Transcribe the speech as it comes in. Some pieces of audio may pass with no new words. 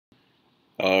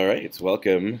All right,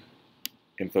 welcome,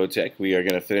 Infotech. We are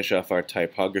going to finish off our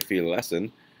typography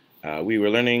lesson. We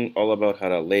were learning all about how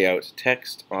to lay out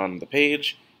text on the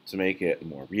page to make it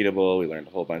more readable. We learned a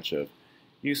whole bunch of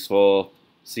useful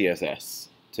CSS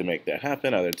to make that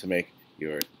happen, either to make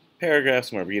your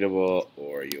paragraphs more readable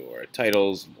or your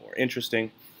titles more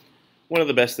interesting. One of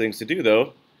the best things to do,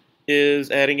 though, is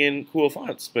adding in cool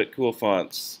fonts, but cool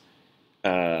fonts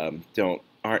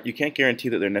you can't guarantee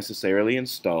that they're necessarily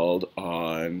installed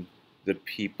on the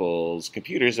people's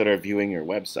computers that are viewing your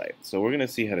website. So we're going to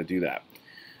see how to do that.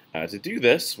 To do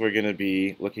this, we're going to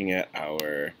be looking at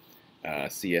our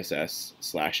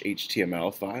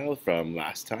CSS/HTML file from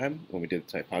last time when we did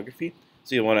typography.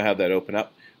 So you'll want to have that open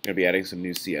up. We're going to be adding some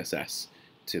new CSS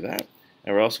to that.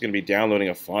 And we're also going to be downloading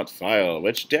a font file,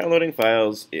 which downloading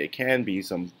files, it can be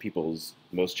some people's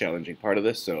most challenging part of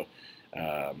this. So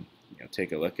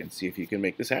take a look and see if you can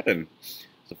make this happen.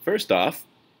 So first off,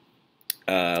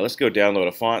 let's go download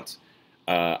a font.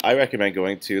 I recommend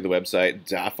going to the website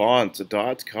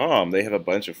dafont.com. They have a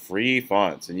bunch of free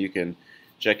fonts, and you can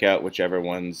check out whichever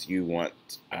ones you want.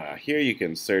 Here you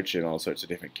can search in all sorts of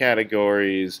different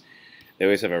categories. They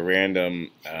always have a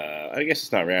random, I guess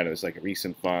it's not random, it's like a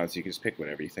recent font, so you can just pick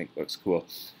whatever you think looks cool.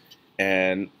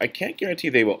 And I can't guarantee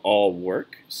they will all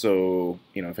work, so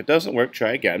if it doesn't work,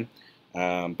 try again.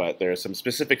 But there are some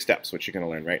specific steps which you're going to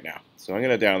learn right now. So I'm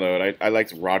going to download, I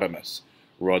liked Rhodamus.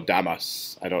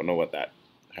 I don't know how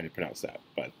do you pronounce that,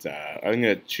 but I'm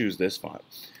going to choose this font.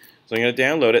 So I'm going to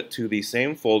download it to the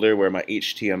same folder where my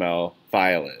HTML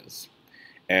file is.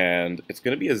 And it's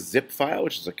going to be a zip file,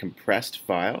 which is a compressed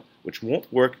file, which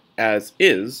won't work as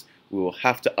is. We will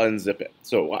have to unzip it.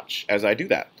 So watch as I do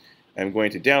that. I'm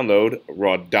going to download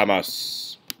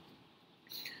Rhodamus.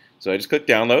 So I just click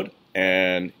download,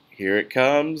 and here it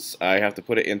comes. I have to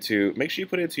put it into, make sure you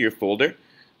put it into your folder.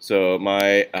 So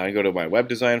I go to my web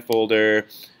design folder,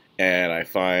 and I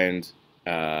find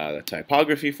the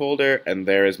typography folder, and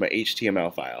there is my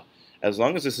HTML file. As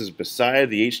long as this is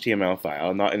beside the HTML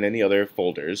file, not in any other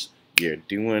folders, you're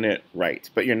doing it right.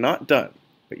 But you're not done,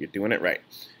 but you're doing it right.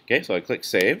 Okay, so I click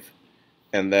save,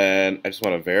 and then I just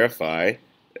want to verify.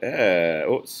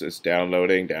 It's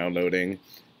downloading. Downloaded.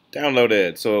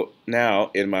 So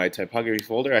now in my typography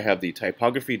folder, I have the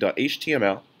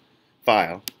typography.html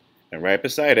file, and right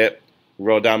beside it,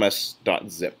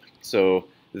 rhodamus.zip. So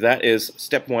that is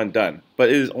step one done. But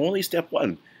it is only step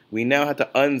one. We now have to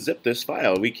unzip this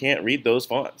file. We can't read those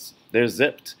fonts. They're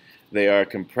zipped. They are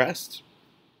compressed.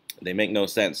 They make no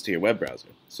sense to your web browser.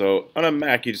 So on a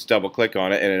Mac, you just double click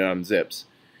on it and it unzips.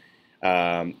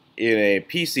 In a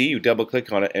PC, you double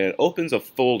click on it and it opens a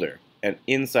folder. And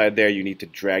inside there, you need to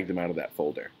drag them out of that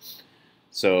folder.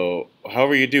 So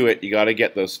however you do it, you got to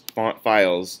get those font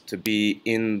files to be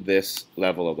in this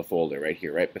level of the folder right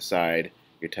here, right beside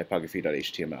your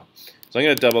typography.html. So I'm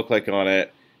going to double click on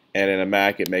it, and in a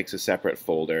Mac, it makes a separate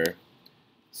folder.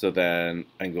 So then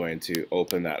I'm going to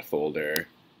open that folder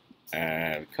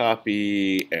and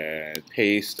copy and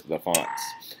paste the fonts.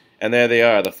 And there they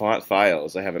are, the font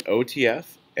files. I have an OTF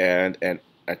and a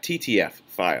TTF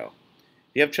file.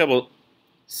 If you have trouble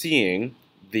seeing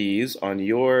these on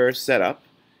your setup,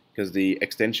 because the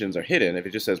extensions are hidden, if it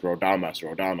just says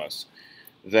Rhodamus,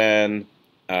 then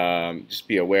just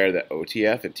be aware that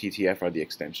OTF and TTF are the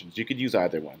extensions. You could use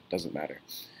either one, doesn't matter.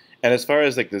 And as far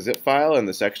as like the zip file and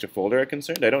this extra folder are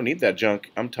concerned, I don't need that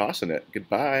junk. I'm tossing it.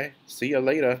 Goodbye. See you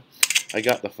later. I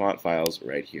got the font files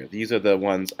right here. These are the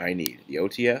ones I need. The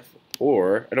OTF,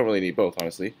 or I don't really need both,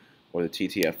 honestly, or the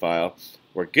TTF file.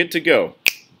 We're good to go.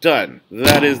 Done.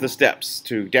 That is the steps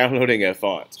to downloading a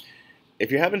font. If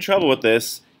you're having trouble with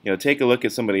this, take a look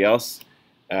at somebody else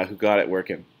who got it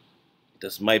working.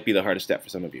 This might be the hardest step for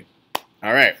some of you.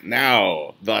 All right,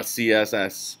 now the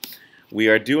CSS. We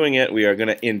are doing it. We are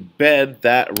going to embed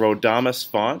that Rhodamus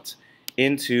font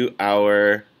into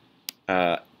our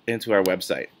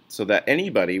website, so that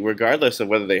anybody, regardless of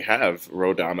whether they have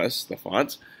Rhodamus, the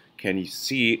font, can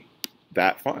see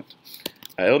that font.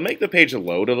 It'll make the page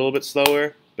load a little bit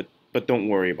slower, but don't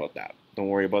worry about that. Don't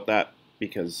worry about that,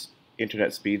 because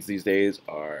internet speeds these days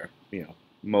are,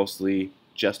 mostly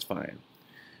just fine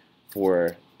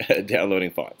for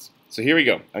downloading fonts. So here we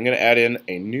go. I'm going to add in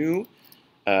a new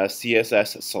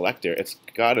CSS selector. It's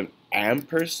got an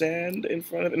ampersand in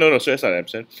front of it. No, sorry, it's not an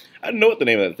ampersand. I don't know what the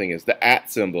name of that thing is. The @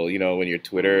 symbol, when you're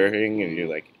Twittering and you're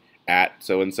like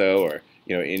 @so-and-so, or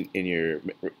in your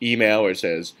email where it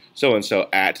says so-and-so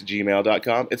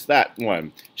 @gmail.com. It's that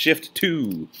one. Shift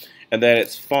 2. And then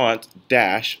it's font -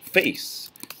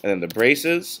 face. And then the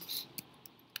braces.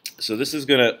 So this is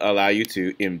going to allow you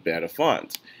to embed a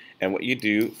font. And what you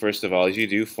do, first of all, is you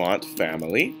do font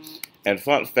family. And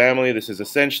font family, this is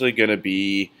essentially going to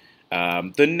be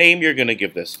the name you're going to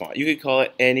give this font. You can call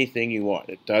it anything you want.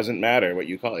 It doesn't matter what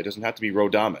you call it. It doesn't have to be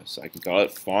Rodamus. I can call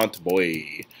it Font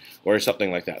Boy or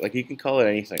something like that. Like, you can call it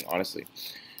anything, honestly.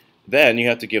 Then you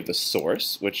have to give the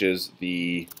source, which is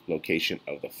the location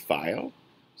of the file.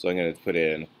 So I'm going to put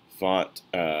in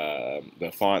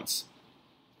the font's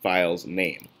file's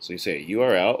name. So you say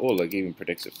URL. Oh, look, it even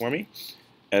predicts it for me.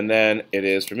 And then it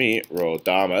is, for me,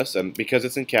 Rodamus. And because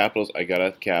it's in capitals, I got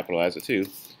to capitalize it too.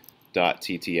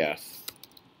 .ttf.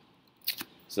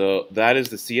 So that is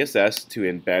the CSS to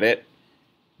embed it.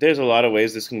 There's a lot of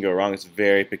ways this can go wrong. It's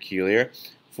very peculiar.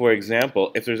 For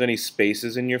example, if there's any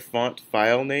spaces in your font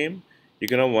file name, you're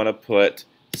going to want to put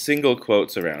single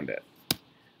quotes around it.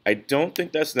 I don't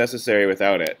think that's necessary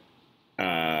without it.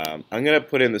 I'm going to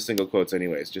put in the single quotes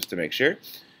anyways, just to make sure.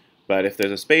 But if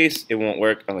there's a space, it won't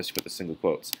work unless you put the single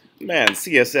quotes. Man,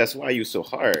 CSS, why are you so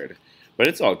hard? But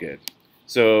it's all good.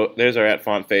 So there's our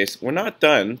 @font face. We're not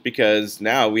done because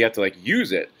now we have to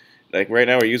use it. Like right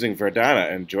now we're using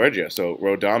Verdana and Georgia. So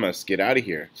Rodamus, get out of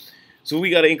here. So we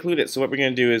got to include it. So what we're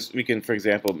going to do is we can, for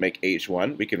example, make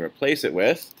H1. We can replace it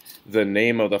with the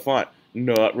name of the font,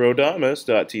 not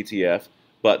Rodamus.ttf,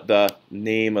 but the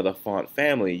name of the font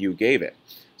family you gave it.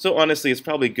 So honestly, it's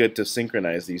probably good to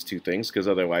synchronize these two things because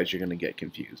otherwise you're going to get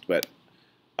confused. But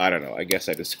I don't know. I guess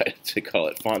I decided to call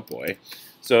it Font Boy.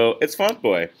 So it's Font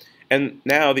Boy. And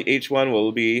now the H1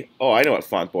 will be, oh, I know what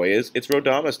Font Boy is. It's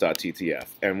Rodamus.ttf,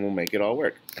 and we'll make it all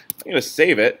work. I'm going to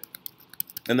save it,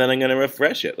 and then I'm going to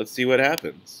refresh it. Let's see what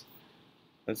happens.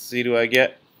 Let's see, do I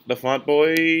get the Font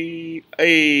Boy?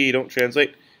 Hey, don't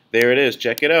translate. There it is.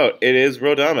 Check it out. It is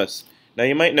Rodamus. Now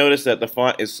you might notice that the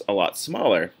font is a lot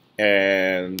smaller.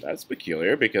 And that's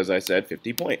peculiar because I said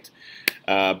 50 point.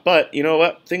 But you know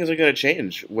what? Things are going to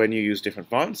change when you use different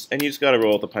fonts, and you just got to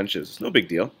roll with the punches. It's no big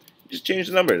deal. Just change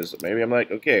the numbers. Maybe I'm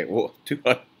like, okay, well,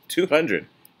 200.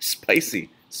 Spicy.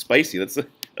 Spicy. Let's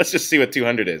just see what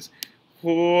 200 is.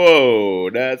 Whoa,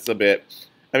 that's a bit...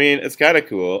 I mean, it's kind of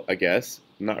cool, I guess.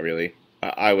 Not really.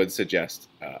 I would suggest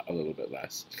a little bit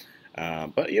less.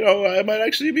 But, you know, I might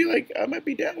actually be like, I might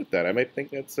be down with that. I might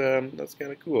think that's kind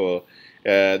of cool.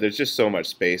 There's just so much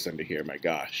space under here. My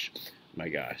gosh. My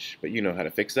gosh. But you know how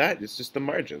to fix that. It's just the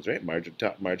margins, right? Margin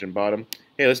top, margin bottom.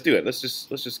 Hey, let's do it. Let's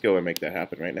just go and make that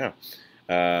happen right now.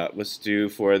 Let's do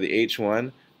for the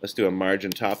H1, let's do a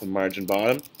margin top and margin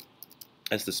bottom.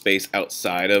 That's the space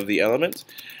outside of the element.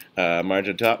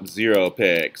 Margin top, 0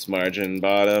 pixels. Margin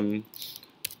bottom,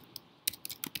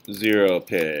 0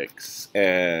 pixels.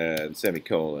 And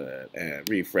semicolon. And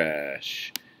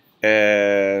refresh.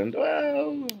 And,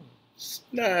 well...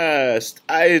 I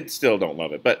still don't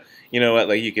love it, but you know what?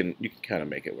 Like you can kind of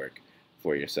make it work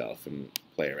for yourself and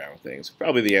play around with things.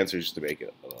 Probably the answer is just to make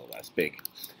it a little less big.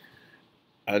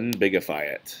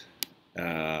 Unbigify it.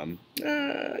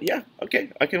 Yeah,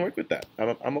 okay, I can work with that.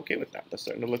 I'm okay with that. That's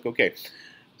starting to look okay.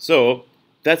 So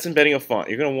that's embedding a font.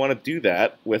 You're going to want to do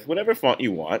that with whatever font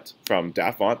you want from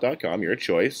dafont.com. Your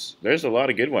choice. There's a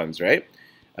lot of good ones, right?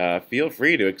 Feel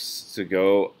free to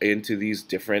go into these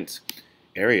different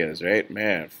areas, right?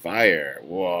 Man, fire.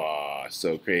 Whoa,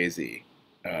 so crazy.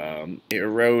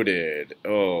 Eroded.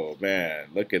 Oh, man,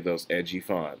 look at those edgy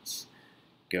fonts.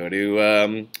 Go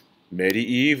to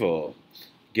medieval.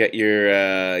 Get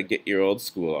your old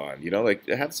school on. You know, like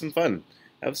have some fun.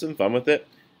 Have some fun with it.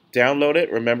 Download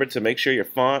it. Remember to make sure your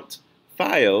font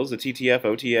files, the TTF,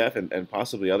 OTF, and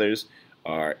possibly others,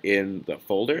 are in the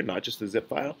folder, not just the zip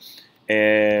file.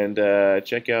 And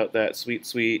check out that sweet,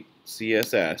 sweet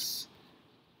CSS.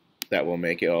 That will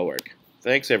make it all work.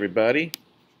 Thanks, everybody.